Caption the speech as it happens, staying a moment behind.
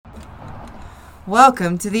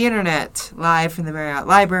Welcome to the Internet, live from the Marriott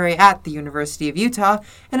Library at the University of Utah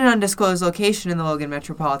in an undisclosed location in the Logan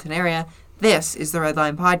metropolitan area. This is the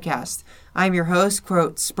Redline Podcast. I'm your host,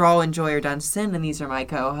 quote, Sprawl Enjoyer Dunstan, and these are my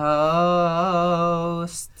co-hosts.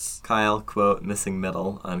 Kyle, quote, missing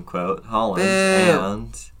middle, unquote, Holland, Boo.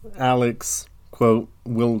 and... Alex, quote,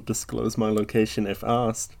 will disclose my location if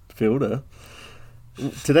asked, Fielder.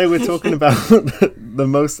 Today we're talking about the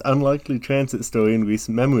most unlikely transit story in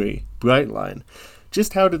recent memory, Brightline.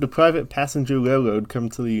 Just how did a private passenger railroad come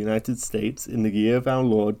to the United States in the year of our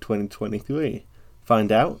Lord 2023? Find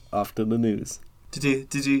out after the news.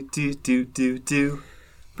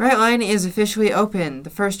 Brightline is officially open. The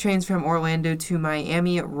first trains from Orlando to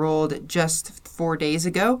Miami rolled just 4 days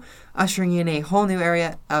ago, ushering in a whole new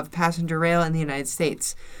area of passenger rail in the United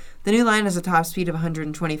States. The new line has a top speed of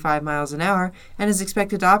 125 miles an hour and is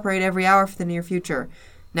expected to operate every hour for the near future.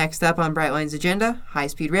 Next up on Brightline's agenda,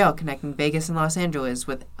 high-speed rail connecting Vegas and Los Angeles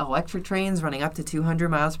with electric trains running up to 200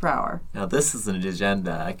 miles per hour. Now this is an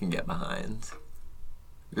agenda I can get behind.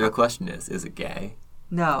 The real question is it gay?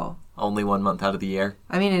 No. Only 1 month out of the year?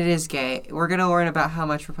 I mean, it is gay. We're going to learn about how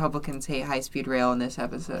much Republicans hate high-speed rail in this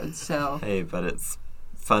episode, so... Hey, but it's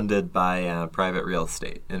funded by private real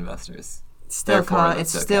estate investors. Still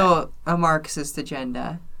still a Marxist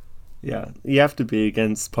agenda. Yeah, you have to be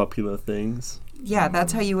against popular things. Yeah,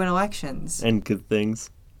 that's how you win elections. And good things.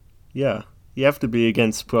 Yeah, you have to be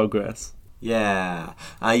against progress. Yeah.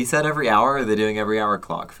 You said every hour? Are they doing every hour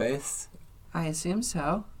clock face? I assume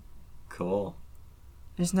so. Cool.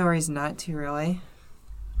 There's no reason not to, really.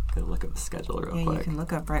 Go look up the schedule real quick. Yeah, you can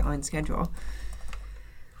look up Brightline schedule.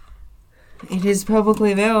 It is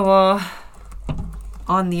publicly available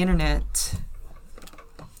on the internet.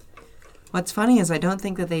 What's funny is I don't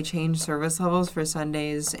think that they changed service levels for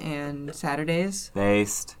Sundays and Saturdays.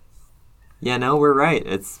 Based. Yeah, no, we're right.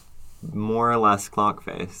 It's more or less clock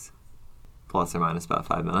face. Plus or minus about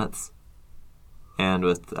 5 minutes. And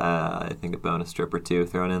with, I think, a bonus trip or two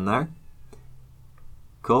thrown in there.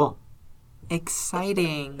 Cool.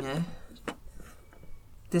 Exciting.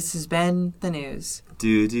 This has been the news.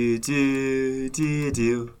 Do. Do.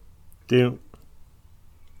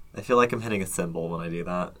 I feel like I'm hitting a cymbal when I do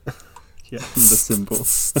that. Yeah, the symbol.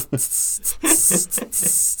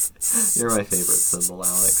 You're my favorite cymbal,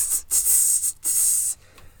 Alex.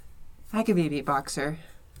 I could be a beatboxer.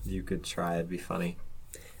 You could try. It'd be funny.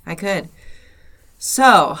 I could.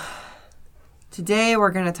 So, today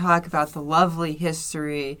we're going to talk about the lovely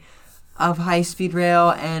history of high-speed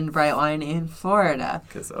rail and Brightline in Florida.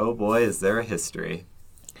 Because, oh boy, is there a history.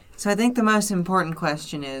 So I think the most important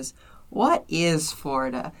question is, what is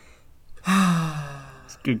Florida?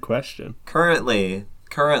 It's a good question. Currently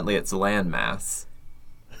it's a landmass.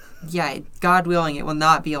 Yeah, God willing, it will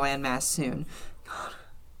not be a landmass soon.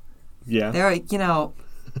 Yeah.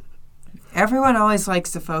 Everyone always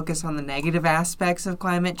likes to focus on the negative aspects of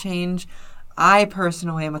climate change. I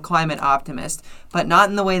personally am a climate optimist, but not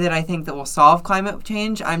in the way that I think that will solve climate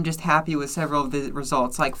change. I'm just happy with several of the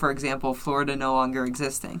results, like, for example, Florida no longer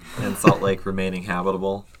existing. And Salt Lake remaining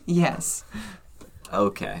habitable? Yes.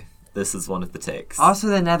 Okay. This is one of the takes. Also,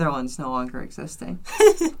 the Netherlands no longer existing.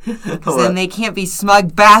 Because then they can't be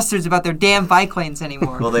smug bastards about their damn bike lanes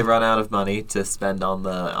anymore. Will they run out of money to spend on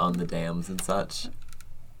the dams and such?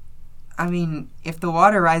 I mean, if the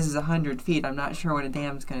water rises 100 feet, I'm not sure what a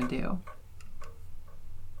dam's going to do.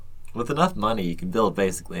 With enough money, you can build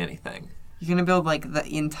basically anything. You're going to build, like, the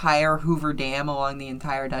entire Hoover Dam along the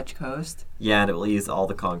entire Dutch coast? Yeah, and it will use all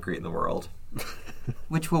the concrete in the world.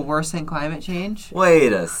 Which will worsen climate change?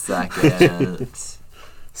 Wait a second.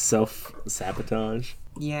 Self-sabotage.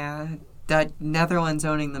 Yeah, the Netherlands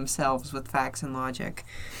owning themselves with facts and logic.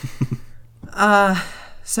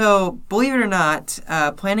 So, believe it or not,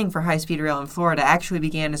 planning for high-speed rail in Florida actually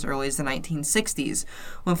began as early as the 1960s,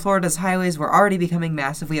 when Florida's highways were already becoming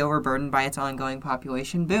massively overburdened by its ongoing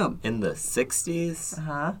population boom. In the 60s?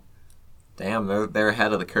 Uh-huh. Damn, they're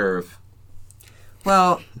ahead of the curve.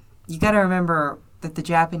 Well, you gotta remember that the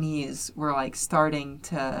Japanese were, like, starting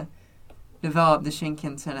to develop the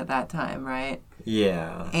Shinkansen at that time, right?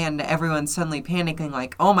 Yeah. And everyone's suddenly panicking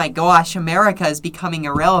like, oh my gosh, America is becoming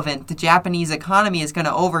irrelevant. The Japanese economy is going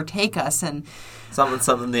to overtake us. And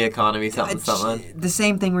something, the economy, something. The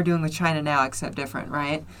same thing we're doing with China now, except different,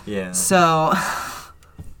 right? Yeah. So...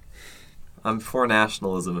 I'm for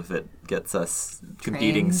nationalism if it gets us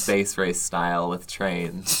competing space race style with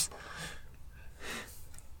trains.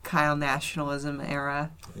 Kyle nationalism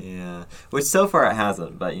era. Yeah. Which so far it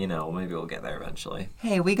hasn't, but, maybe we'll get there eventually.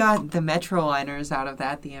 Hey, we got the Metroliners out of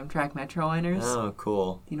that, the Amtrak Metroliners. Oh,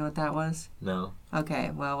 cool. Do you know what that was? No.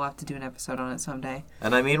 Okay, well, we'll have to do an episode on it someday.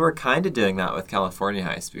 And I mean, we're kind of doing that with California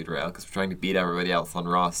high-speed rail because we're trying to beat everybody else on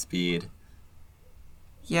raw speed.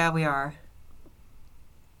 Yeah, we are.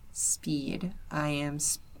 Speed. I am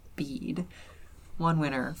speed. 1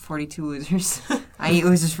 winner, 42 losers. I eat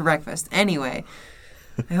losers for breakfast. Anyway,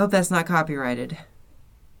 I hope that's not copyrighted.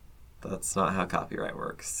 That's not how copyright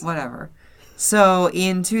works. Whatever. So,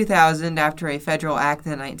 in 2000, after a federal act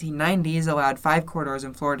in the 1990s allowed 5 corridors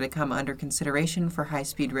in Florida to come under consideration for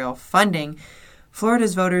high-speed rail funding,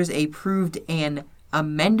 Florida's voters approved an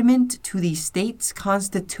amendment to the state's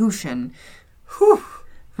constitution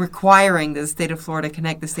requiring the state of Florida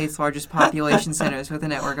connect the state's largest population centers with a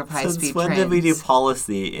network of high-speed trains. Since when did we do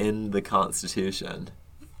policy in the Constitution?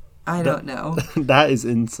 I don't know. That is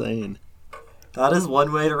insane. That is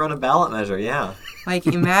one way to run a ballot measure, yeah. Like,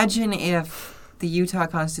 imagine if the Utah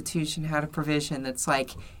Constitution had a provision that's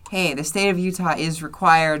like, hey, the state of Utah is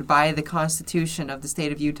required by the Constitution of the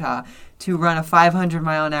state of Utah to run a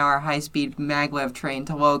 500-mile-an-hour high-speed maglev train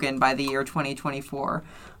to Logan by the year 2024.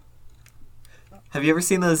 Have you ever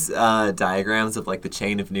seen those diagrams of, like, the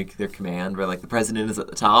chain of nuclear command where, like, the president is at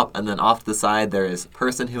the top and then off to the side there is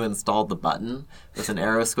person who installed the button with an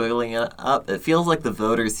arrow squiggling it up? It feels like the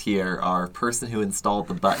voters here are person who installed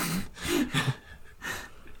the button.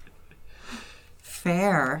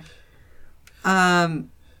 Fair.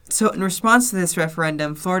 So in response to this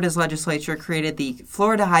referendum, Florida's legislature created the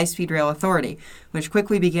Florida High-Speed Rail Authority, which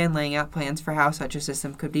quickly began laying out plans for how such a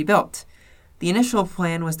system could be built. The initial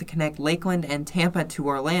plan was to connect Lakeland and Tampa to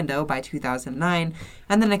Orlando by 2009,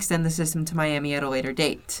 and then extend the system to Miami at a later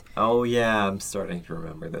date. Oh, yeah, I'm starting to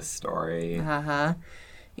remember this story. Uh-huh.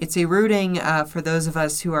 It's a routing, for those of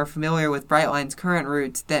us who are familiar with Brightline's current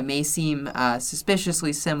route, that may seem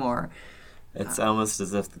suspiciously similar. It's almost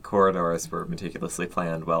as if the corridors were meticulously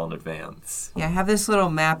planned well in advance. Yeah, I have this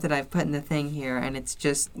little map that I've put in the thing here, and it's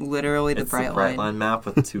just literally the Brightline. It's the Brightline map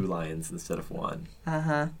with 2 lines instead of 1.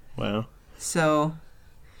 Uh-huh. Wow. So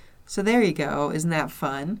there you go. Isn't that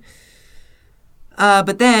fun?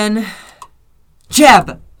 But then,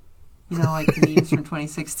 Jeb! You know, like the memes from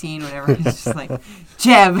 2016, whatever. It's just like,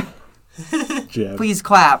 Jeb! Jeb. Please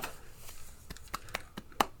clap.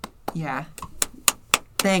 Yeah.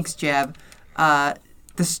 Thanks, Jeb.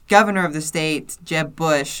 The governor of the state, Jeb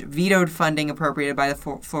Bush, vetoed funding appropriated by the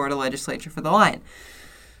Florida legislature for the line.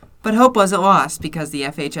 But hope wasn't lost because the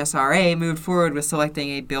FHSRA moved forward with selecting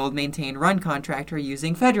a build, maintain, run contractor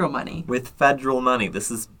using federal money. With federal money.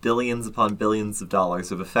 This is billions upon billions of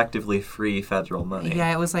dollars of effectively free federal money.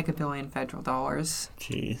 Yeah, it was like $1 billion federal dollars.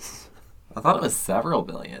 Jeez. I thought it was several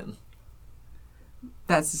billion.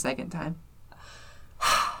 That's the second time.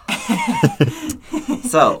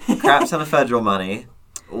 So, crap ton of federal money.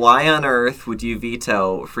 Why on earth would you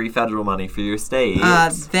veto free federal money for your state?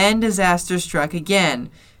 Then disaster struck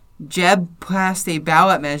again. Jeb passed a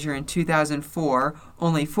ballot measure in 2004,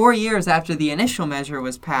 only 4 years after the initial measure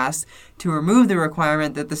was passed, to remove the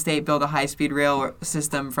requirement that the state build a high-speed rail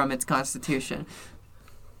system from its constitution.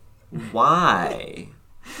 Why?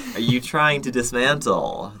 Are you trying to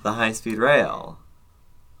dismantle the high-speed rail?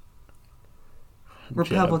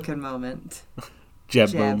 Republican moment.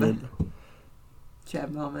 Jeb moment.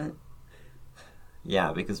 Jeb moment.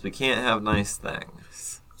 Yeah, because we can't have nice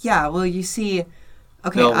things. Yeah, well, you see...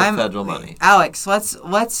 Okay, Bill with federal money. Alex, let's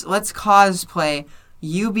cosplay.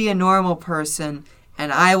 You be a normal person,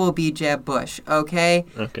 and I will be Jeb Bush, okay?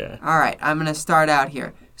 Okay. All right, I'm going to start out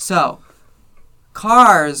here. So,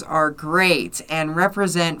 cars are great and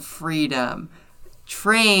represent freedom.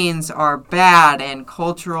 Trains are bad and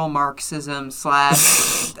cultural Marxism /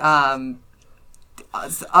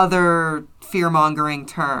 other fear-mongering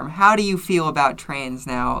term. How do you feel about trains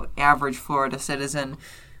now, average Florida citizen?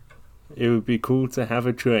 It would be cool to have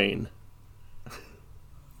a train.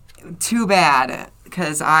 Too bad,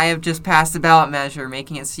 because I have just passed a ballot measure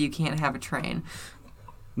making it so you can't have a train.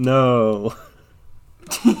 No.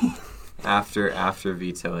 After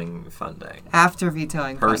vetoing funding. After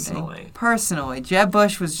vetoing Personally. funding. Personally. Jeb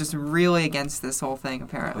Bush was just really against this whole thing,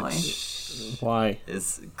 apparently. Why?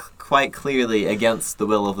 Is quite clearly against the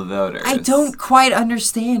will of the voters. I don't quite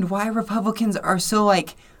understand why Republicans are so,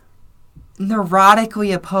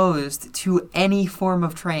 neurotically opposed to any form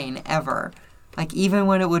of train ever. Even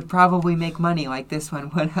when it would probably make money like this one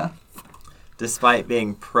would have. Despite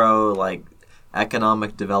being pro,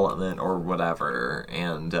 economic development or whatever,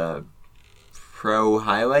 and pro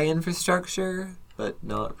highway infrastructure, but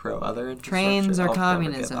not pro other infrastructure. Trains are I'll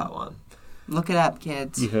communism. Never get that one. Look it up,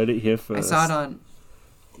 kids. You heard it here I first. saw it on...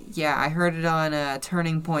 Yeah, I heard it on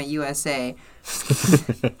Turning Point USA.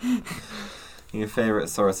 Your favorite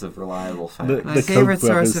source of reliable facts. The favorite Koch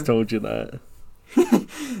brothers source of- told you that.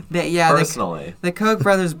 Personally. The Koch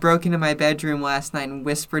brothers broke into my bedroom last night and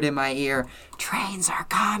whispered in my ear, "Trains are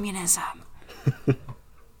communism."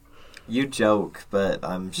 You joke, but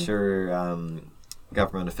I'm sure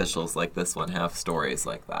government officials like this one have stories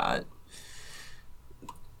like that.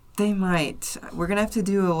 They might. We're going to have to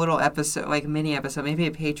do a little episode, like a mini episode, maybe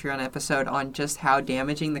a Patreon episode on just how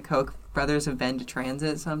damaging the Koch brothers have been to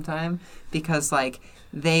transit sometime. Because, like,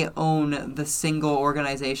 they own the single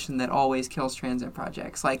organization that always kills transit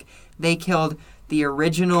projects. Like, they killed the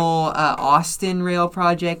original Austin rail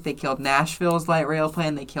project. They killed Nashville's light rail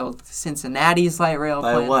plan. They killed Cincinnati's light rail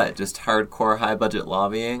plan. By what? Just hardcore high-budget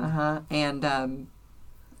lobbying? Uh-huh. And,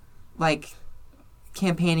 like,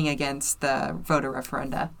 campaigning against the voter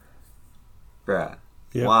referenda. Bruh.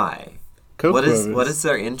 Yep. Why? Koch What brothers. is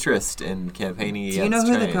their interest in campaigning against Do you know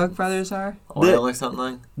who the trains? Koch brothers are? Oil or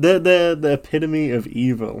something? They're the epitome of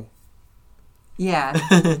evil. Yeah.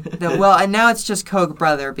 Well, and now it's just Koch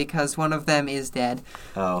brother because one of them is dead.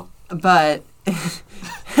 Oh. But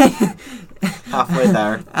Halfway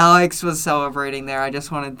there. Alex was celebrating there. I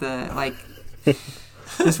just wanted the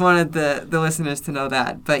listeners to know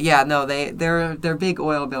that. But yeah, no, they're big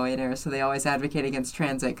oil billionaires, so they always advocate against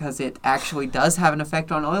transit because it actually does have an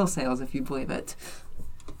effect on oil sales, if you believe it.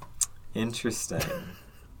 Interesting.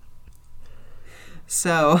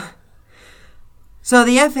 So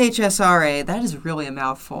the FHSRA, that is really a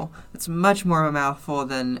mouthful. It's much more of a mouthful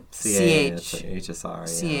than CHSR.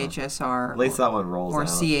 CHSR. At least that one rolls or out.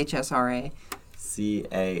 CHSRA.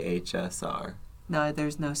 CAHSR. No,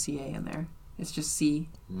 there's no CA in there. It's just C.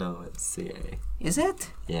 No, it's CA. Is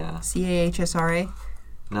it? Yeah. CAHSRA?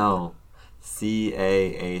 No.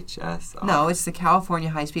 CAHSR. No, it's the California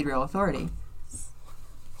High-Speed Rail Authority.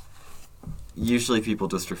 Usually people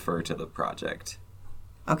just refer to the project.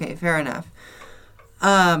 Okay, fair enough.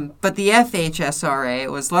 But the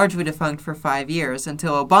FHSRA was largely defunct for 5 years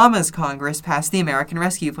until Obama's Congress passed the American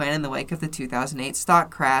Rescue Plan in the wake of the 2008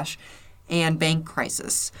 stock crash and bank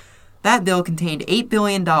crisis. That bill contained $8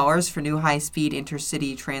 billion for new high-speed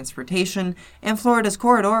intercity transportation, and Florida's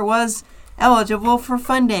corridor was eligible for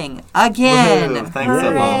funding again. Woohoo, thanks,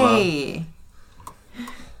 Hooray!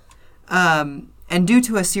 And due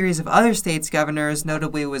to a series of other states' governors,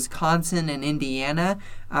 notably Wisconsin and Indiana,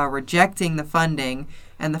 rejecting the funding,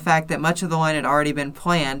 and the fact that much of the line had already been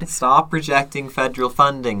planned. Stop rejecting federal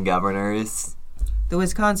funding, governors. The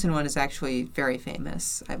Wisconsin one is actually very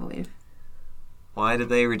famous, I believe. Why did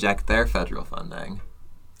they reject their federal funding?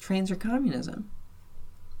 Trains are communism.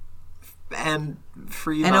 And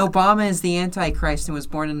free And Obama is the Antichrist and was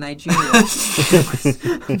born in Nigeria.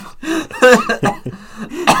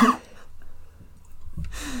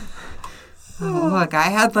 Look, I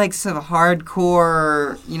had like some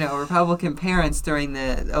hardcore, Republican parents during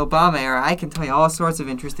the Obama era. I can tell you all sorts of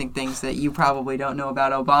interesting things that you probably don't know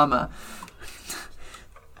about Obama.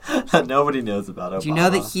 Nobody knows about Obama. Do you know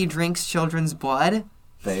that he drinks children's blood?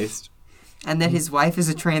 Based. And that his wife is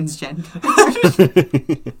a transgender?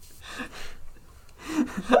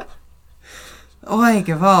 Oy,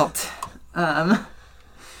 gewalt.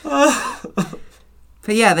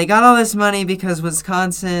 But yeah, they got all this money because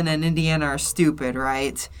Wisconsin and Indiana are stupid,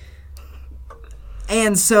 right?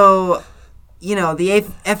 And so, the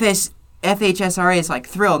FHSRA is like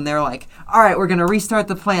thrilled, and they're like, all right, we're going to restart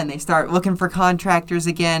the plan. They start looking for contractors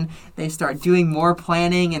again. They start doing more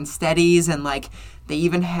planning and studies, and like they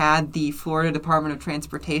even had the Florida Department of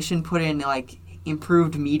Transportation put in like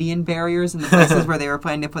improved median barriers in the places where they were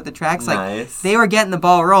planning to put the tracks. Like Nice. they were getting the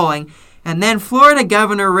ball rolling. And then Florida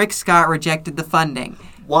Governor Rick Scott rejected the funding.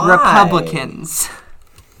 Why? Republicans.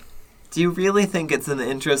 Do you really think it's in the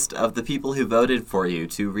interest of the people who voted for you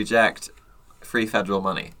to reject free federal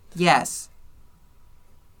money? Yes.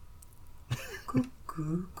 And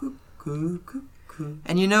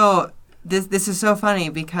this is so funny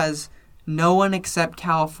because no one except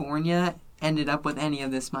California ended up with any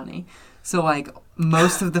of this money. So, like,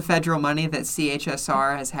 most of the federal money that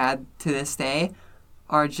CHSR has had to this day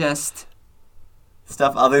are just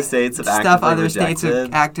Stuff other states have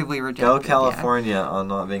actively rejected. Go California on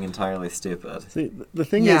not being entirely stupid. See, the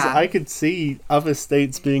thing is, I could see other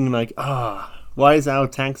states being like, why is our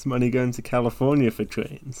tax money going to California for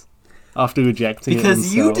trains? After rejecting it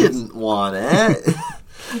Because you themselves. didn't want it.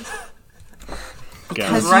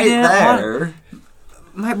 Because right you didn't there.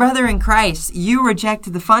 My brother in Christ, you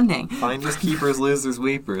rejected the funding. Finders, keepers, losers,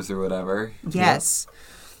 weepers, or whatever. Yes.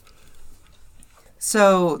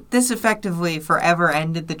 So this effectively forever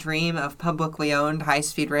ended the dream of publicly owned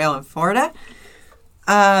high-speed rail in Florida.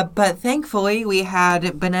 But thankfully, we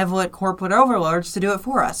had benevolent corporate overlords to do it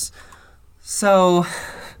for us. So,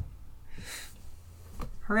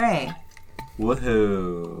 hooray.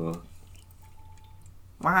 Woohoo.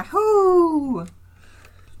 Wahoo!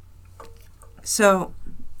 So,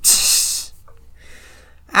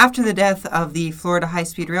 after the death of the Florida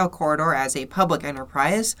high-speed rail corridor as a public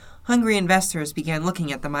enterprise, hungry investors began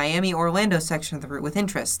looking at the Miami-Orlando section of the route with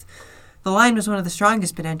interest. The line was one of the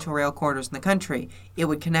strongest potential rail corridors in the country. It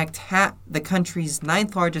would connect the country's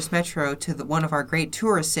ninth largest metro to one of our great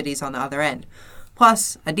tourist cities on the other end.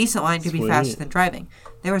 Plus, a decent line could be faster than driving.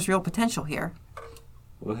 There was real potential here.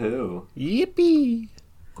 Woohoo. Yippee!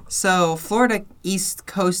 So, Florida East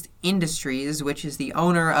Coast Industries, which is the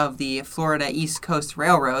owner of the Florida East Coast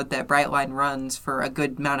Railroad that Brightline runs for a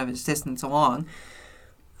good amount of its distance along,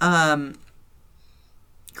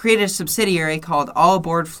 created a subsidiary called All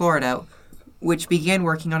Aboard Florida, which began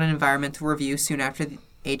working on an environmental review soon after the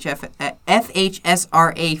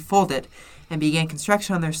FHSRA folded and began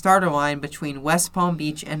construction on their starter line between West Palm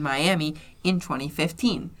Beach and Miami in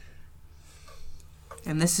 2015.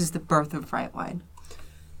 And this is the birth of Brightline.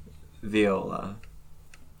 Viola.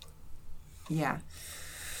 Yeah.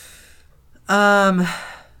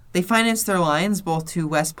 They financed their lines, both to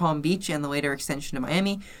West Palm Beach and the later extension to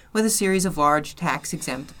Miami, with a series of large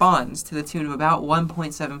tax-exempt bonds to the tune of about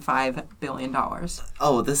 $1.75 billion.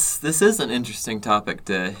 Oh, this is an interesting topic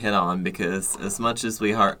to hit on, because as much as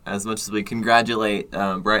we congratulate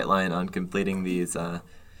Brightline on completing these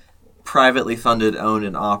privately funded, owned,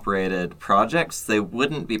 and operated projects, they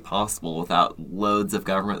wouldn't be possible without loads of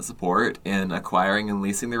government support in acquiring and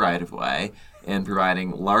leasing the right-of-way, and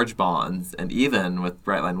providing large bonds, and even, with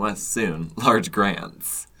Brightline West soon, large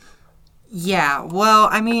grants. Yeah, well,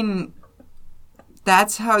 I mean,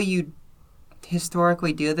 that's how you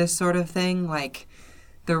historically do this sort of thing. Like,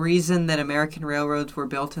 the reason that American railroads were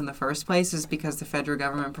built in the first place is because the federal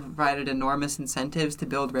government provided enormous incentives to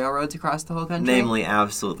build railroads across the whole country. Namely,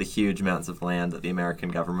 absolutely huge amounts of land that the American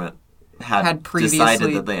government had previously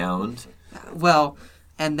decided that they owned. Well,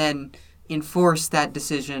 and then enforced that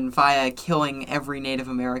decision via killing every Native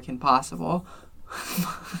American possible.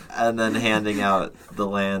 And then handing out the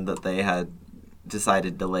land that they had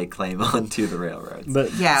decided to lay claim on to the railroads.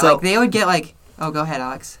 But Yeah, So- like they would get like, oh, go ahead,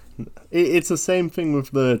 Alex. it's the same thing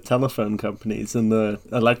with the telephone companies and the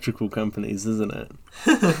electrical companies, isn't it?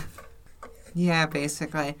 Yeah,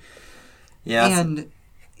 basically. Yes. And,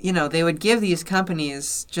 you know, they would give these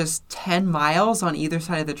companies just 10 miles on either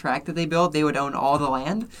side of the track that they built. They would own all the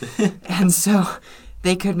land. And so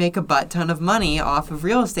they could make a butt ton of money off of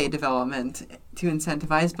real estate development to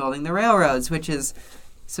incentivize building the railroads, which is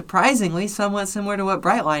surprisingly somewhat similar to what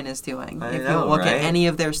Brightline is doing. I If know, you look right? at any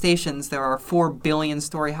of their stations, there are 4 billion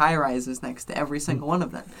story high-rises next to every single one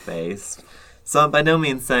of them. Based. So I'm by no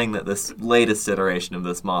means saying that this latest iteration of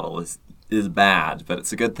this model is bad, but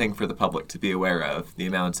it's a good thing for the public to be aware of the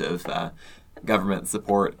amount of government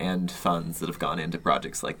support and funds that have gone into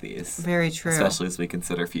projects like these. Very true. Especially as we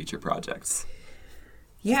consider future projects.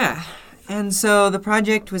 Yeah. And so the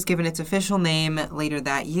project was given its official name later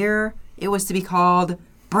that year. It was to be called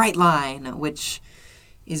Brightline, which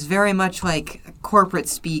is very much like a corporate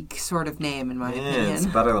speak sort of name, in my Yeah, opinion. it's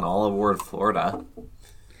better than All Aboard Florida.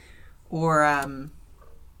 Or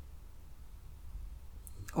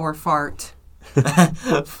fart.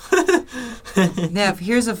 Now,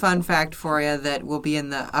 here's a fun fact for you that will be in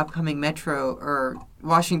the upcoming Metro or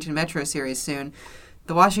Washington Metro series soon.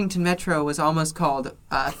 The Washington Metro was almost called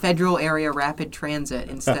Federal Area Rapid Transit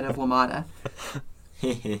instead of WMATA,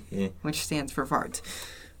 which stands for fart.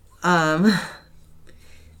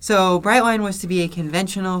 So Brightline was to be a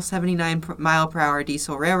conventional 79-mile-per-hour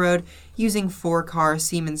diesel railroad using 4-car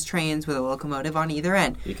Siemens trains with a locomotive on either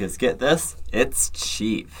end. Because get this, it's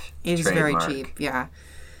cheap. It is very Trademark. cheap, yeah.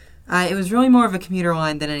 It was really more of a commuter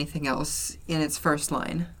line than anything else in its first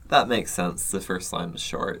line, That makes sense. The first line was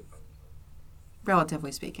short.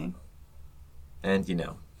 relatively speaking, And,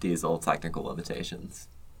 diesel technical limitations.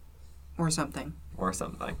 or something. Or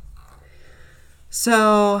something.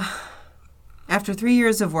 So, after 3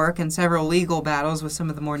 years of work and several legal battles with some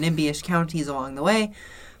of the more NIMBY-ish counties along the way,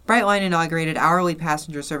 Brightline inaugurated hourly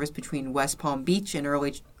passenger service between West Palm Beach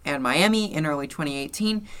and Miami in early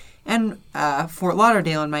 2018, and Fort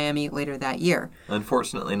Lauderdale and Miami later that year.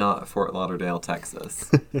 Unfortunately not Fort Lauderdale,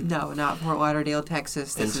 Texas. No, not Fort Lauderdale,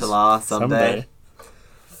 Texas. This is Inshallah, someday.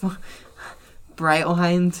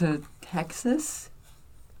 Brightline to Texas?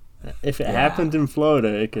 If it Yeah. happened in Florida,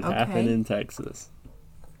 it could happen Okay. in Texas.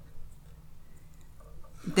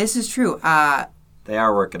 This is true. They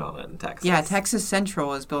are working on it in Texas. Yeah, Texas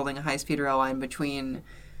Central is building a high-speed rail line between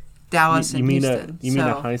Dallas and Houston. You mean a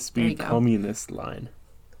there high-speed you go. communist line?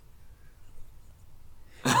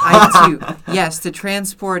 Yes, to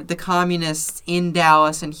transport the communists in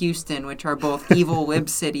Dallas and Houston, which are both evil lib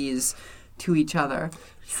cities, to each other.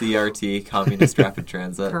 CRT, Communist Rapid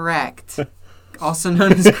Transit. Correct. Also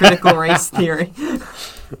known as critical race theory.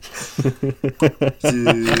 That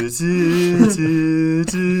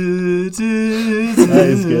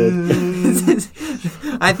is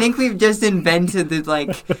good. I think we've just invented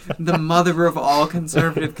the mother of all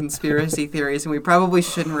conservative conspiracy theories, and we probably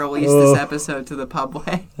shouldn't release this episode to the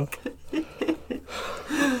public.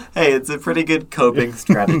 Hey, it's a pretty good coping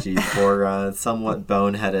strategy for somewhat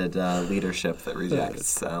boneheaded leadership that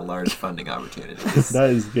rejects large funding opportunities. That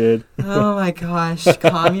is good. Oh my gosh,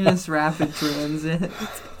 communist rapid transit.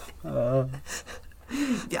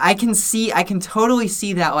 I can totally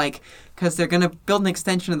see that, because they're going to build an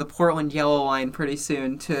extension of the Portland Yellow Line pretty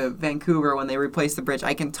soon to Vancouver when they replace the bridge.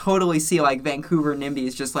 I can totally see, Vancouver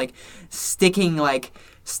NIMBYs just, sticking,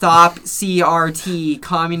 stop CRT,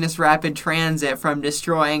 Communist Rapid Transit, from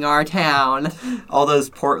destroying our town. All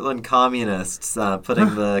those Portland communists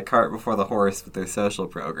putting the cart before the horse with their social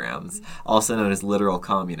programs, also known as literal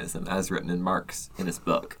communism, as written in Marx in his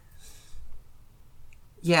book.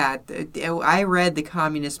 Yeah, I read the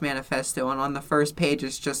Communist Manifesto, and on the first page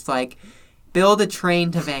it's just build a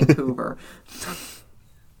train to Vancouver.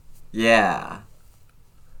 Yeah.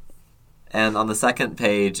 And on the second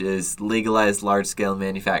page is legalized large-scale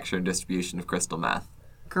manufacture and distribution of crystal meth.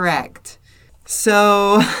 Correct.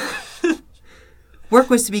 So, work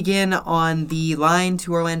was to begin on the line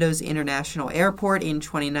to Orlando's International Airport in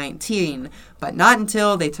 2019, but not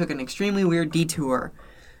until they took an extremely weird detour.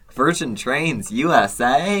 Virgin Trains,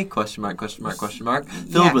 USA? Question mark, question mark, question mark.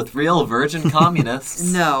 Filled Yeah. with real virgin communists.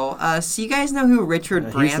 No. So you guys know who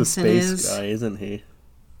Richard Branson He's a is? space guy, isn't he?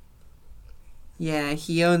 Yeah,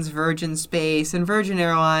 he owns Virgin Space and Virgin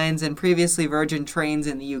Airlines and previously Virgin Trains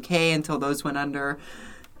in the UK until those went under.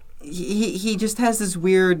 He just has this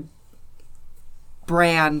weird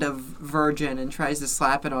brand of Virgin and tries to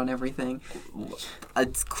slap it on everything.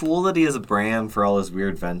 It's cool that he has a brand for all his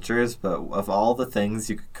weird ventures, but of all the things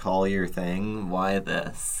you could call your thing, why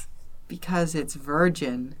this? Because it's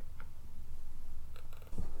Virgin.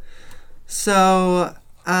 So,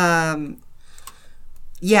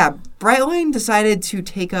 yeah, Brightline decided to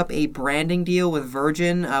take up a branding deal with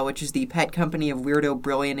Virgin, which is the pet company of weirdo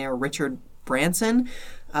billionaire Richard Branson.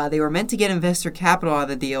 They were meant to get investor capital out of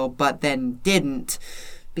the deal, but then didn't,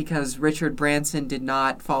 because Richard Branson did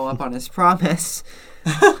not follow up on his promise.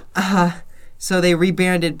 So they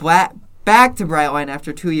rebranded back to Brightline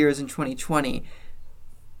after 2 years in 2020.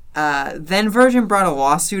 Then Virgin brought a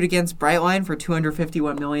lawsuit against Brightline for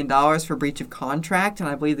 $251 million for breach of contract, and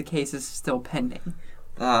I believe the case is still pending.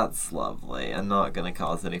 That's lovely, and not going to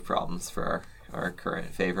cause any problems for our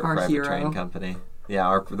current favorite Our private hero. train company.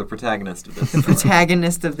 Yeah, the protagonist of this The story,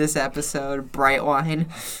 protagonist of this episode, Brightline.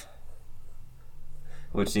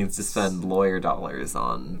 which needs to spend lawyer dollars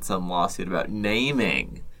on some lawsuit about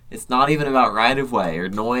naming. It's not even about right-of-way or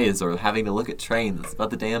noise or having to look at trains. It's about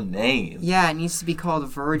the damn name. Yeah, it needs to be called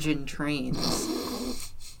Virgin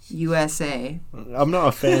Trains. USA. I'm not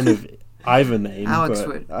a fan of either name, Alex but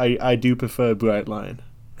would. I do prefer Brightline.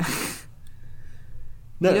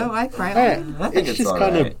 No, You don't like Brightline? I think it's just all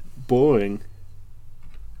kind right. of boring.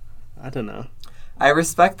 I don't know. I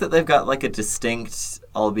respect that they've got a distinct,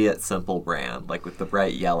 albeit simple brand, with the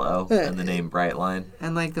bright yellow and the name Brightline.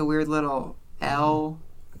 And the weird little L,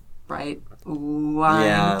 bright line.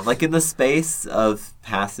 Yeah, in the space of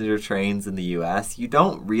passenger trains in the U.S., you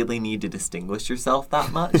don't really need to distinguish yourself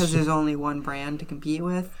that much. Because there's only one brand to compete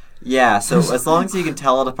with. Yeah, so as long as you can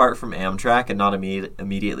tell it apart from Amtrak and not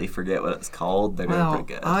immediately forget what it's called, they're doing Well,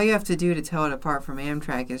 pretty good. all you have to do to tell it apart from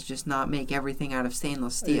Amtrak is just not make everything out of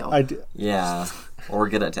stainless steel. Yeah, or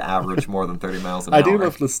get it to average more than 30 miles an hour. I do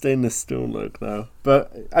love the stainless steel look, though.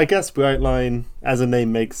 But I guess Brightline, as a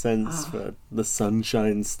name, makes sense for the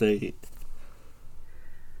Sunshine State.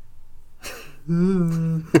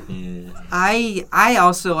 Yeah. I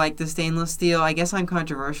also like the stainless steel. I guess I'm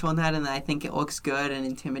controversial in that, and I think it looks good and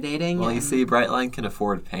intimidating. Well, you and see, Brightline can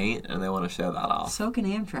afford paint, and they want to show that off. so can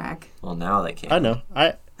Amtrak. Well, now they can. I know.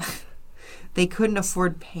 They couldn't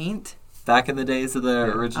afford paint. Back in the days of the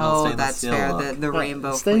original Oh, stainless that's steel fair. look. The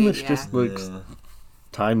rainbow stainless plate, just yeah. looks Yeah.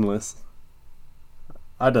 timeless.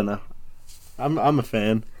 I don't know. I'm a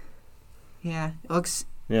fan. Yeah, it looks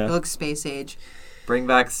Yeah. space age. Bring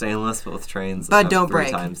back stainless, but with trains But that don't have 3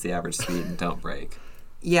 break. times the average speed and don't break.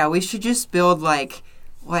 Yeah, we should just build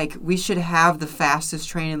like, we should have the fastest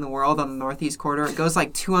train in the world on the Northeast Corridor. It goes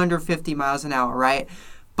like 250 miles an hour, right?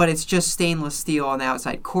 But it's just stainless steel on the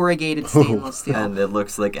outside, corrugated stainless steel. And it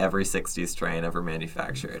looks like every 60s train ever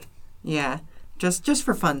manufactured. Yeah, just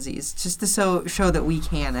for funsies, just to show that we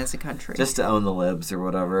can as a country. Just to own the libs or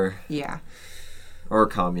whatever. Yeah. Or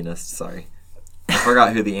communists, sorry. I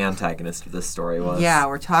forgot who the antagonist of this story was. Yeah,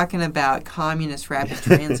 we're talking about communist rapid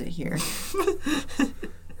transit here.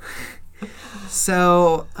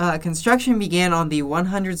 So, construction began on the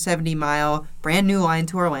 170-mile brand new line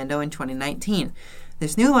to Orlando in 2019.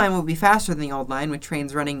 This new line will be faster than the old line, with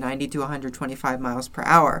trains running 90 to 125 miles per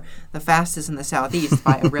hour, the fastest in the Southeast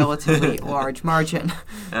by a relatively large margin.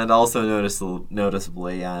 And also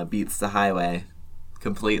noticeably beats the highway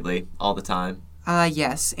completely, all the time.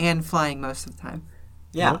 Yes, and flying most of the time.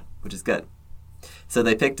 Yeah, which is good. So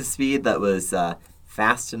they picked a speed that was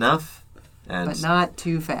fast enough, and but not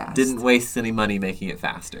too fast. Didn't waste any money making it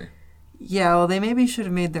faster. Yeah, well, they maybe should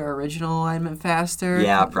have made their original alignment faster.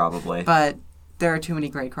 Yeah, probably. But there are too many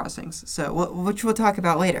grade crossings, so which we'll talk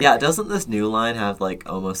about later. Yeah, doesn't this new line have, like,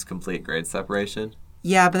 almost complete grade separation?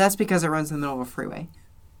 Yeah, but that's because it runs in the middle of a freeway.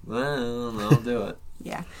 Well, they'll do it.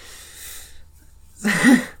 Yeah.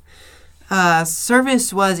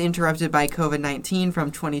 Service was interrupted by COVID-19 from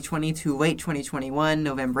 2020 to late 2021,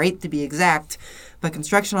 November 8th to be exact, but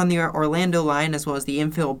construction on the Orlando line, as well as the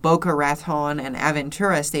infill Boca Raton and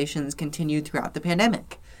Aventura stations, continued throughout the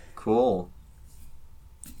pandemic. Cool.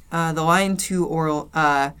 The line to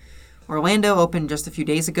Orlando opened just a few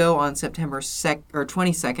days ago on September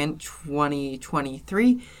 22nd,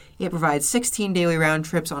 2023. It provides 16 daily round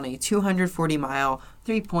trips on a 240-mile,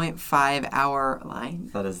 3.5-hour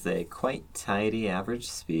line. That is a quite tidy average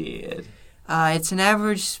speed. It's an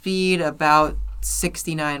average speed about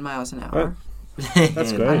 69 miles an hour.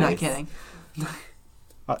 That's great. I'm not kidding.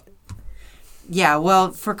 Yeah,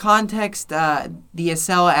 well, for context, the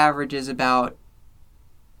Acela average is about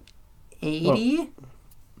 80? Well,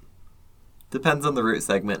 depends on the route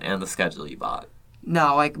segment and the schedule you bought.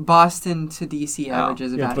 No, like Boston to DC average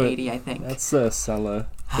is about 80, I think. That's a Acela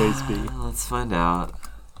grade speed. Let's find out.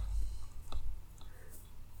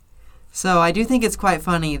 So I do think it's quite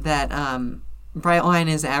funny that Brightline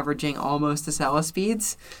is averaging almost Acela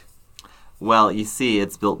speeds. Well, you see,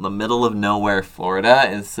 it's built in the middle of nowhere, Florida,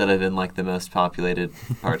 instead of in, like, the most populated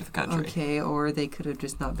part of the country. Okay, or they could have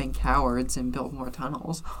just not been cowards and built more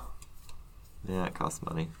tunnels. Yeah, it costs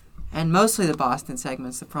money. And mostly the Boston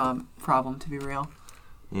segment's the problem, to be real.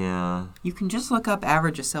 Yeah. You can just look up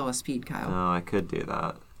average Acela speed, Kyle. Oh, I could do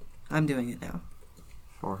that. I'm doing it now.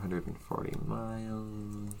 440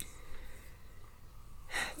 miles.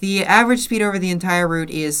 The average speed over the entire route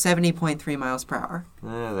is 70.3 miles per hour.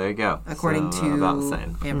 Yeah, there you go. According to about the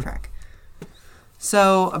same. Amtrak.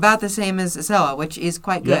 So, about the same as Acela, which is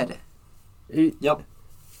quite good. Yep.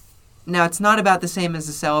 Now, it's not about the same as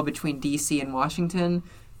Acela between D.C. and Washington.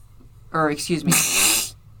 Or, excuse me,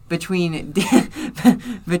 between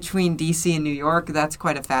D.C. and New York. That's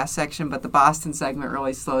quite a fast section, but the Boston segment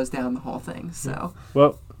really slows down the whole thing. So,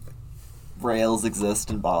 Well, rails exist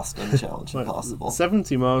in Boston. Challenge impossible.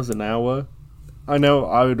 70 miles an hour. I know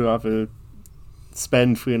I would rather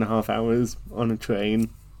spend 3.5 hours on a train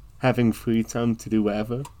having free time to do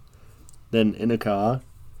whatever than in a car.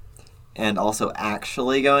 And also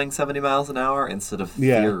actually going 70 miles an hour instead of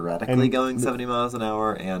theoretically going 70 miles an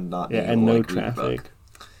hour and not being able and to, no like, read a book. traffic.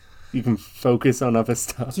 You can focus on other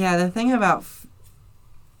stuff. yeah, the thing about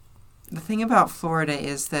Florida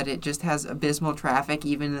is that it just has abysmal traffic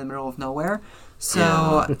even in the middle of nowhere.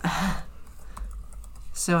 So,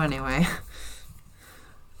 so anyway,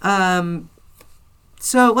 so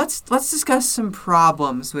let's discuss some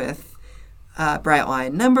problems with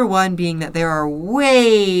Brightline. Number one being that there are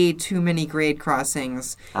way too many grade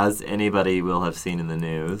crossings. As anybody will have seen in the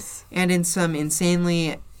news. And in some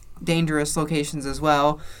insanely dangerous locations as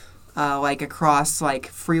well. Like across like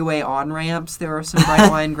freeway on-ramps, there are some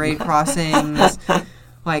Brightline grade crossings.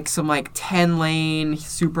 Like some 10-lane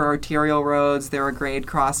super arterial roads, there are grade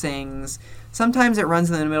crossings. Sometimes it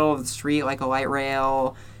runs in the middle of the street like a light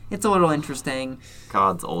rail. It's a little interesting.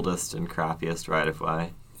 God's oldest and crappiest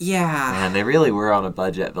right-of-way. Yeah. Man, they really were on a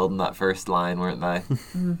budget building that first line, weren't they?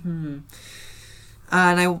 Mm-hmm.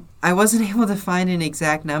 And I wasn't able to find an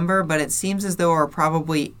exact number, but it seems as though there are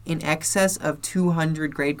probably in excess of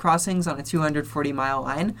 200 grade crossings on a 240-mile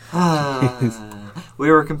line. We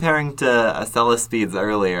were comparing to Acela speeds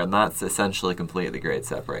earlier, and that's essentially completely grade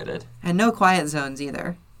separated. And no quiet zones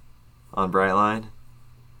either. On Brightline?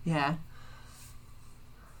 Yeah.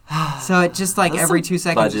 So it just like That's every a 2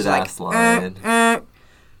 seconds, just budget-ass like, line.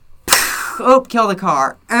 oh, kill the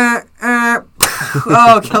car.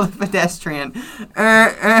 Oh, kill the pedestrian.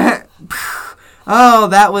 Oh,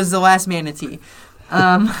 that was the last manatee.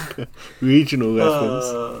 Regional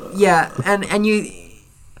reference. Yeah, and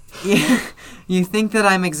you think that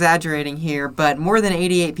I'm exaggerating here, but more than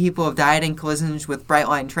 88 people have died in collisions with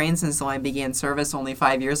Brightline trains since the line began service only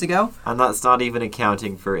 5 years ago. And that's not even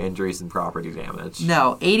accounting for injuries and property damage.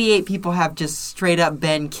 No, 88 people have just straight up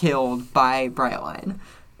been killed by Brightline.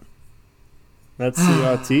 That's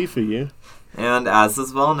CRT for you. And as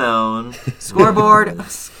is well known... Scoreboard.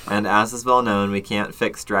 And as is well known, we can't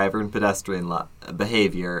fix driver and pedestrian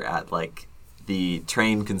behavior at, like, the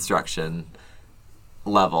train construction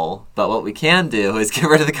level. But what we can do is get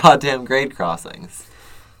rid of the goddamn grade crossings.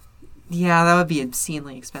 Yeah, that would be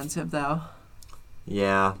obscenely expensive, though.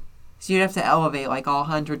 Yeah. So you'd have to elevate, like, all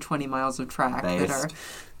 120 miles of track that are...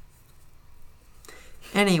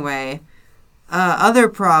 Anyway... other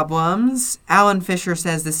problems. Alan Fisher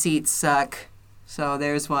says the seats suck. So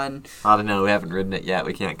there's one. I don't know. We haven't ridden it yet.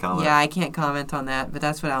 We can't comment. Yeah, I can't comment on that, but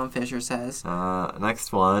that's what Alan Fisher says.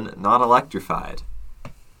 Next one. Not electrified.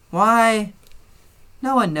 Why?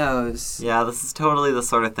 No one knows. Yeah, this is totally the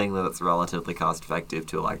sort of thing that's relatively cost-effective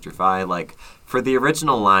to electrify. Like, for the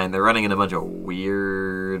original line, they're running in a bunch of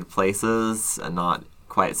weird places and not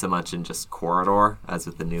quite so much in just corridor as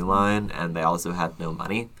with the new line, and they also had no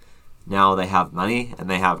money. Now they have money and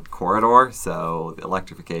they have corridor, so the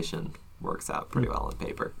electrification works out pretty well on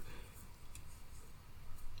paper.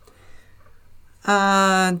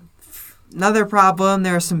 Another problem,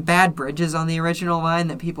 there are some bad bridges on the original line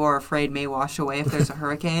that people are afraid may wash away if there's a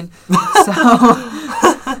hurricane. So,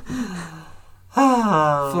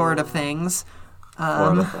 Florida things.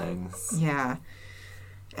 Florida things. Yeah.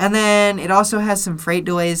 And then it also has some freight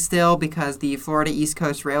delays still because the Florida East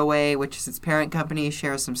Coast Railway, which is its parent company,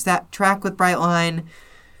 shares some track with Brightline.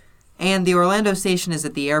 And the Orlando station is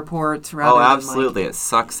at the airport. Oh, absolutely. It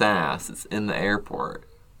sucks ass. It's in the airport.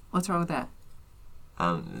 What's wrong with that?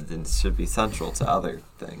 It should be central to other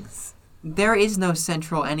things. There is no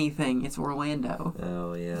central anything. It's Orlando.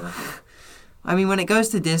 Oh, yeah. I mean, when it goes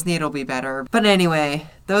to Disney, it'll be better. But anyway,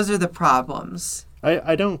 those are the problems.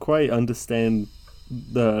 I don't quite understand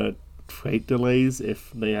the freight delays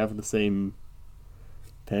if they have the same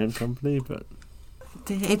parent company, but...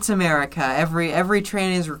 It's America. Every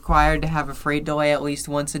train is required to have a freight delay at least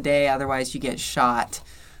once a day, otherwise you get shot.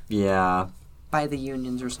 Yeah. By the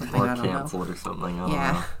unions or something, or I don't know. Or canceled or something, I don't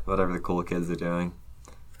know. Whatever the cool kids are doing.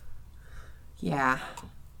 Yeah.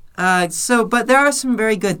 But there are some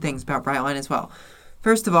very good things about Brightline as well.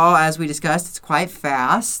 First of all, as we discussed, it's quite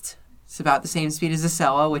fast. It's about the same speed as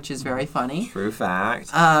Acela, which is very funny. True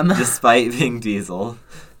fact. Despite being diesel.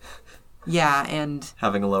 Yeah, and...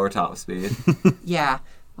 having a lower top speed. Yeah.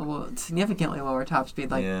 Well, significantly lower top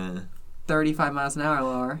speed, like 35 miles an hour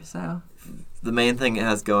lower, so... The main thing it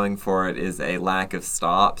has going for it is a lack of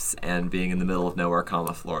stops and being in the middle of nowhere,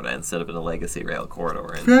 Florida, instead of in a legacy rail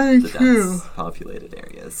corridor in the dense populated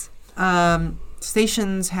areas.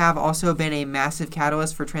 Stations have also been a massive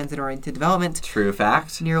catalyst for transit-oriented development. True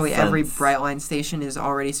fact. Nearly every Brightline station is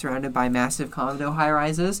already surrounded by massive condo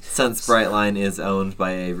high-rises. Since Brightline is owned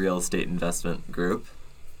by a real estate investment group.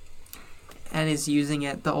 And is using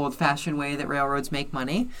it the old-fashioned way that railroads make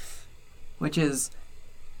money, which is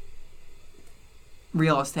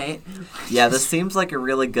real estate. Yeah, this seems like a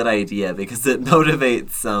really good idea because it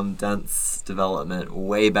motivates some dense development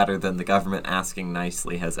way better than the government asking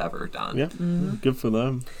nicely has ever done. Yeah, good for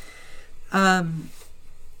them.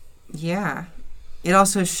 Yeah. It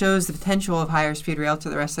also shows the potential of higher speed rail to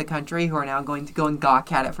the rest of the country, who are now going to go and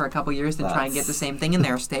gawk at it for a couple years and try and get the same thing in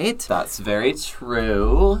their state. That's very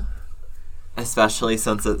true, especially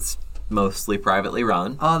since it's mostly privately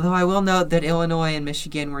run. Although I will note that Illinois and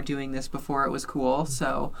Michigan were doing this before it was cool,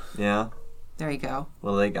 so... Yeah. There you go.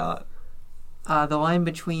 What do they got? The line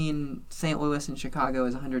between St. Louis and Chicago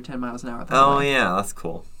is 110 miles an hour. Oh, yeah, that's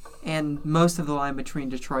cool. And most of the line between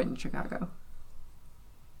Detroit and Chicago.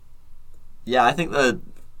 Yeah, I think the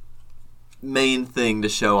main thing to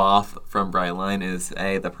show off from Brightline is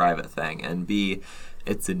A, the private thing, and B,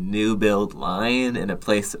 it's a new build line in a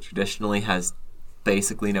place that traditionally has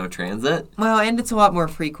basically no transit. Well, and it's a lot more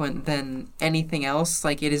frequent than anything else.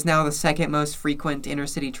 Like, it is now the second most frequent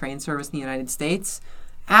intercity train service in the United States,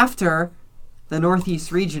 after the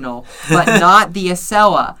Northeast Regional, but not the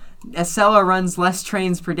Acela. Acela runs less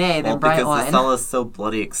trains per day than Brightline. Because Acela is so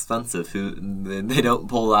bloody expensive, they don't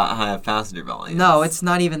pull that high of passenger volumes. No, it's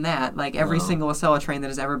not even that. Like, every single Acela train that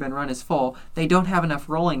has ever been run is full. They don't have enough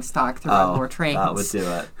rolling stock to run more trains. That would do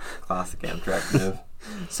it. Classic Amtrak move.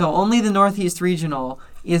 So only the Northeast Regional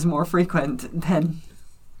is more frequent than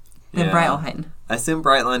Brightline. I assume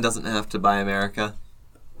Brightline doesn't have to buy America.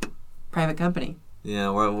 Private company. Yeah,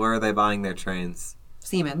 where are they buying their trains?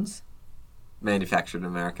 Siemens. Manufactured in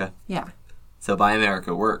America. Yeah. So Buy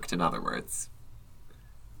America worked, in other words.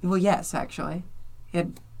 Well, yes, actually.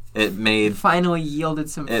 It made... finally yielded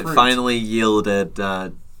some fruit. It finally yielded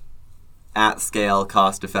at-scale,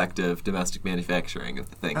 cost-effective domestic manufacturing of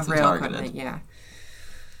the things it rail targeted. equipment, yeah.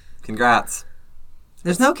 Congrats.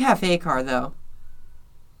 There's no cafe car, though.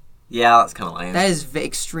 Yeah, that's kind of lame. That is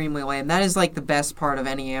extremely lame. That is like the best part of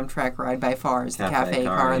any Amtrak ride by far is the cafe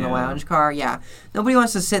car and the lounge car. Yeah. Nobody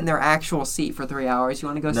wants to sit in their actual seat for 3 hours. You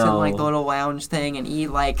want to go sit in like the little lounge thing and eat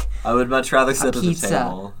like I would much rather sit pizza. at the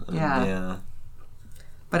table. Yeah.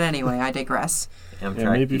 But anyway, I digress.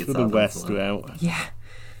 Amtrak maybe pizza for the on West floor. route. Yeah.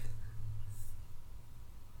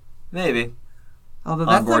 Maybe. Although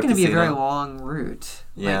that's not Onboard going to be a very casino. long route.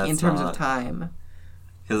 Yeah, like in it's terms not. of time.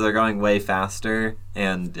 Because they're going way faster,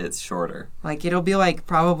 and it's shorter. Like it'll be like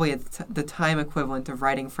probably the time equivalent of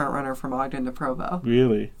riding Frontrunner from Ogden to Provo.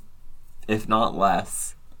 Really? If not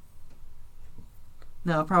less.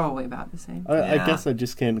 No, probably about the same. I Yeah. guess I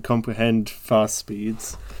just can't comprehend fast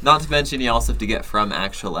speeds. Not to mention, you also have to get from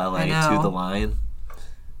actual LA I to know. the line.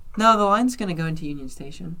 No, the line's going to go into Union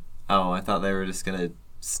Station. Oh, I thought they were just going to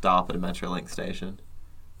stop at a Metrolink station.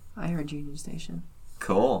 I heard Union Station.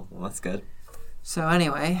 Cool. Well, that's good. So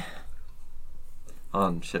anyway,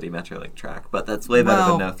 On shitty Metrolink track. But that's way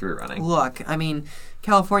better than no through running. look, I mean,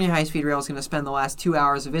 California High Speed Rail is going to spend the last 2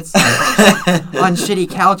 hours of its life on shitty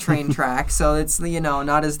Caltrain track, so it's,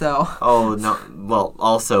 not as though... Oh, no. Well,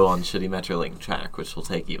 also on shitty Metrolink track, which will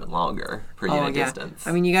take even longer per unit distance.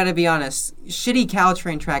 I mean, you got to be honest. Shitty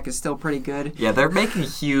Caltrain track is still pretty good. Yeah, they're making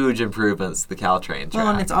huge improvements to the Caltrain track. Well,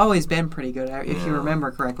 and it's always been pretty good. If you Yeah. remember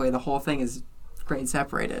correctly, the whole thing is grade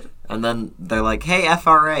separated. And then they're like, hey,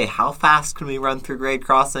 FRA, how fast can we run through grade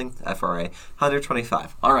crossing? FRA,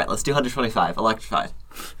 125. All right, let's do 125, electrified.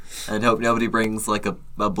 And hope nobody brings, like, a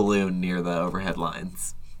balloon near the overhead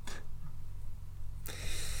lines.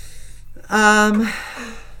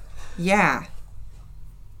 Yeah.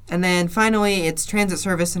 And then finally, it's transit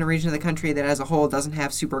service in a region of the country that as a whole doesn't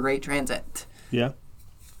have super great transit. Yeah.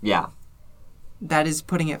 Yeah. That is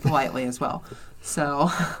putting it politely as well. So...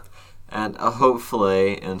 And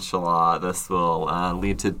hopefully, inshallah, this will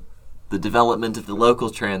lead to the development of the local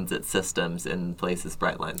transit systems in places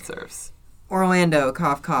Brightline serves. Orlando,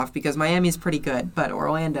 cough, cough, because Miami's pretty good, but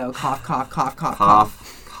Orlando, cough, cough, cough, cough, cough.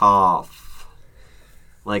 Cough, cough.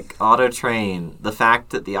 Like, auto train. The fact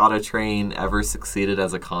that the auto train ever succeeded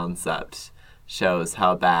as a concept shows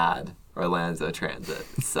how bad Orlando transit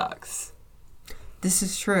sucks. This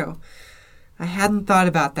is true. I hadn't thought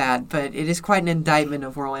about that, but it is quite an indictment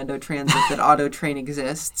of Orlando Transit that auto train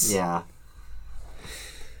exists. Yeah.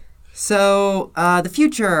 So, the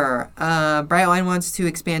future. Brightline wants to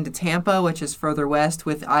expand to Tampa, which is further west,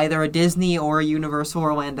 with either a Disney or a Universal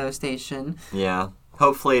Orlando station. Yeah.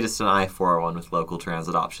 Hopefully just an I-401 with local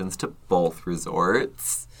transit options to both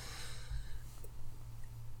resorts.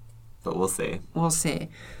 But we'll see. We'll see.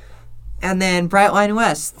 And then Brightline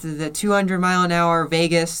West, the 200-mile-an-hour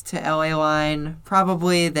Vegas to LA line,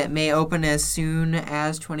 probably that may open as soon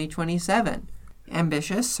as 2027.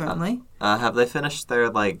 Ambitious, certainly. Have they finished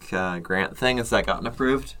their, grant thing? Has that gotten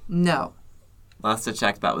approved? No. Last I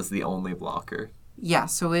checked, that was the only blocker. Yeah,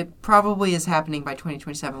 so it probably is happening by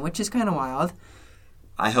 2027, which is kind of wild.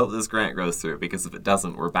 I hope this grant goes through, because if it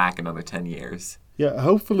doesn't, we're back another 10 years. Yeah,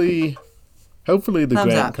 hopefully the Thumbs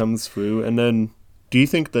grant up. comes through, and then do you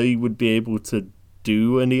think they would be able to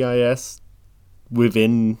do an EIS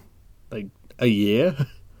within, a year?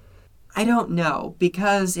 I don't know,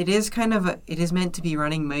 because it is it is meant to be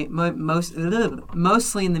running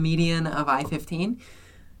mostly in the median of I-15,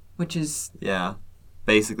 which is Yeah.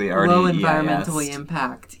 Basically already low EIS'd. environmentally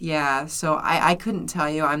impact. Yeah, so I couldn't tell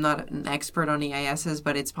you. I'm not an expert on EISs,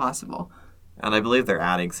 but it's possible. And I believe they're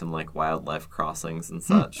adding some, wildlife crossings and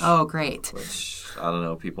such. Oh, great. Which, I don't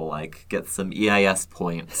know, people like. Get some EIS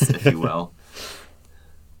points, if you will.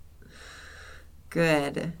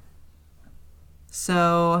 Good.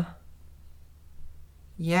 So,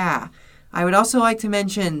 yeah. I would also like to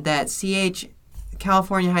mention that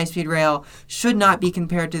California High Speed Rail should not be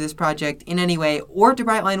compared to this project in any way or to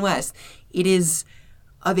Brightline West. It is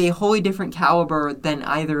of a wholly different caliber than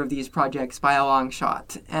either of these projects by a long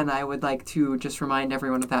shot. And I would like to just remind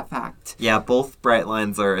everyone of that fact. Yeah, both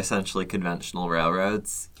Brightlines are essentially conventional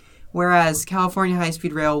railroads. Whereas California High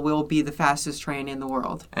Speed Rail will be the fastest train in the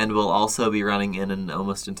world. And will also be running in an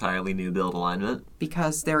almost entirely new build alignment.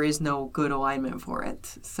 Because there is no good alignment for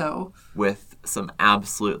it. So, With some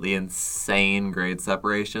absolutely insane grade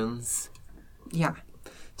separations. yeah.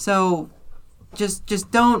 So,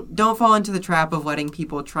 just don't fall into the trap of letting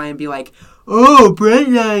people try and be like, oh,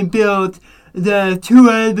 Brightline built the 2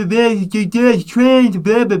 out of the trains,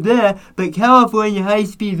 blah, blah, blah, but California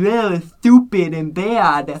high-speed rail is stupid and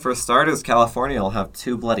bad. For starters, California will have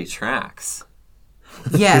 2 bloody tracks.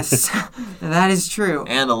 Yes, that is true.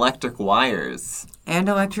 And electric wires. And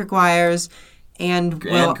will,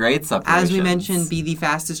 grade separations. as we mentioned, be the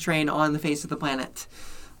fastest train on the face of the planet.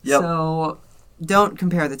 Yep. So don't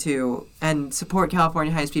compare the two, and support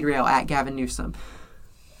California high-speed rail at Gavin Newsom.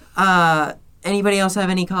 Anybody else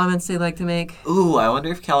have any comments they'd like to make? Ooh, I wonder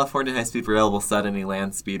if California high-speed rail will set any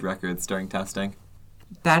land speed records during testing.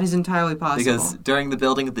 That is entirely possible. Because during the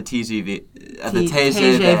building of the TGV, the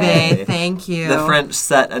TGV, thank you. The French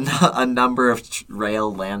set a number of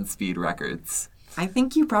rail land speed records. I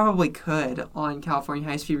think you probably could on California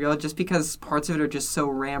high-speed rail, just because parts of it are just so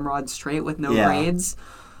ramrod straight with no grades.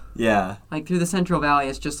 Yeah. Like through the Central Valley,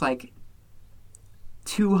 it's just like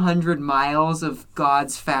 200 miles of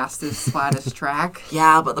God's fastest, flattest track.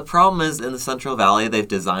 Yeah, but the problem is in the Central Valley, they've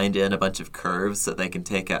designed in a bunch of curves that they can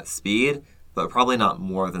take at speed, but probably not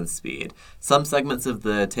more than speed. Some segments of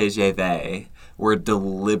the TGV were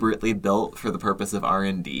deliberately built for the purpose of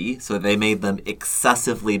R&D, so they made them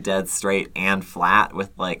excessively dead straight and flat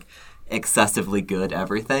with, like, excessively good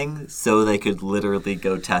everything, so they could literally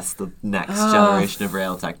go test the next generation of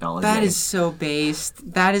rail technology. That is so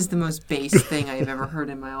based. That is the most based thing I've ever heard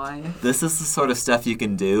in my life. This is the sort of stuff you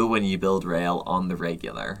can do when you build rail on the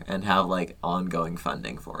regular and have, like, ongoing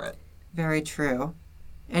funding for it. Very true.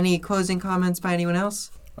 Any closing comments by anyone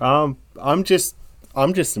else? I'm just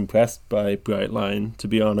impressed by Brightline, to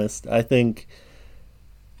be honest. I think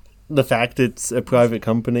the fact it's a private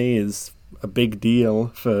company is a big deal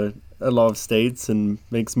for a lot of states and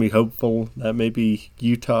makes me hopeful that maybe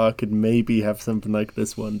Utah could maybe have something like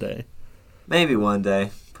this one day. Maybe one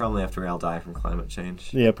day. Probably after I'll die from climate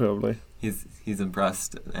change. Yeah, probably. He's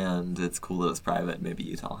impressed, and it's cool that it's private. Maybe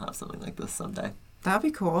Utah will have something like this someday. That'd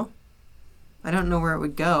be cool. I don't know where it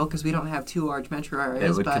would go because we don't have 2 large metro areas.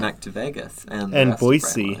 It would connect to Vegas and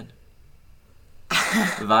Boise.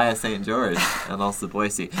 Via St. George and also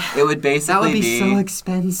Boise. It would basically that would be so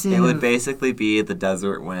expensive. It would basically be the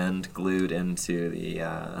desert wind glued into the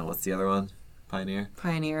what's the other one?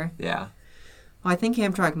 Pioneer. Yeah. Well, I think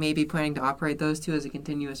Amtrak may be planning to operate those 2 as a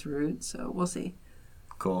continuous route, so we'll see.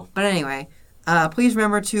 Cool. But anyway, please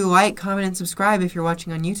remember to like, comment, and subscribe if you're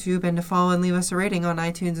watching on YouTube, and to follow and leave us a rating on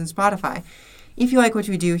iTunes and Spotify. If you like what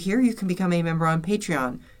we do here, you can become a member on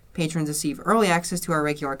Patreon. Patrons receive early access to our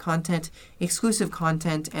regular content, exclusive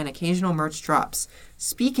content, and occasional merch drops.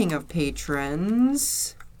 Speaking of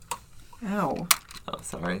patrons... Ow. Oh,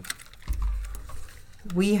 sorry.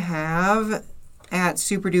 We have, at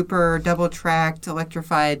Super Duper double-tracked,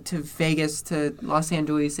 electrified to Vegas to Los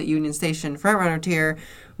Angeles at Union Station Frontrunner tier,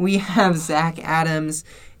 we have Zach Adams,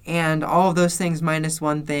 and all of those things minus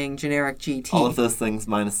one thing, generic GT. All of those things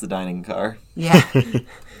minus the dining car. Yeah.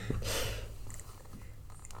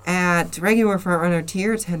 At regular Frontrunner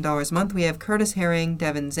tier, $10 a month, we have Curtis Herring,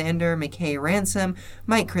 Devin Zander, McKay Ransom,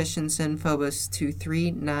 Mike Christensen,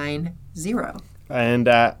 Phobos2390. And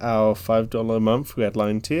at our $5 a month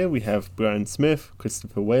Redline tier, we have Brian Smith,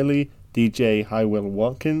 Christopher Whaley, DJ Highwill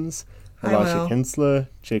Watkins, Elisha Kensler,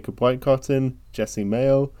 Jacob Whitecotton, Jesse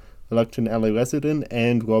Mayo, Reluctant LA Resident,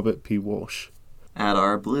 and Robert P. Walsh. At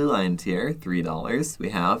our Blue Line tier, $3, we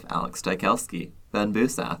have Alex Dykelski, Ben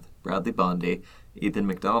Busath, Bradley Bondi, Ethan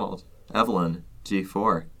McDonald, Evelyn,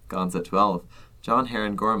 G4, Gonza 12, John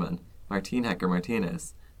Heron Gorman, Martine Hecker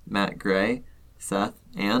Martinez, Matt Gray, Seth,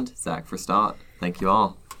 and Zach Verstott. Thank you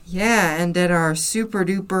all. Yeah, and at our super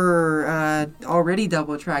duper already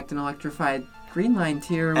double tracked and electrified Green Line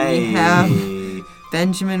tier, we have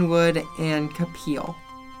Benjamin Wood and Kapil.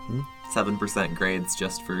 7% grades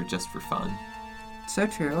just for fun. So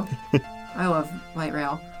true. I love light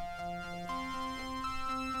rail.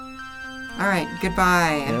 All right,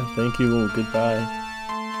 goodbye. Yeah, thank you all. Goodbye.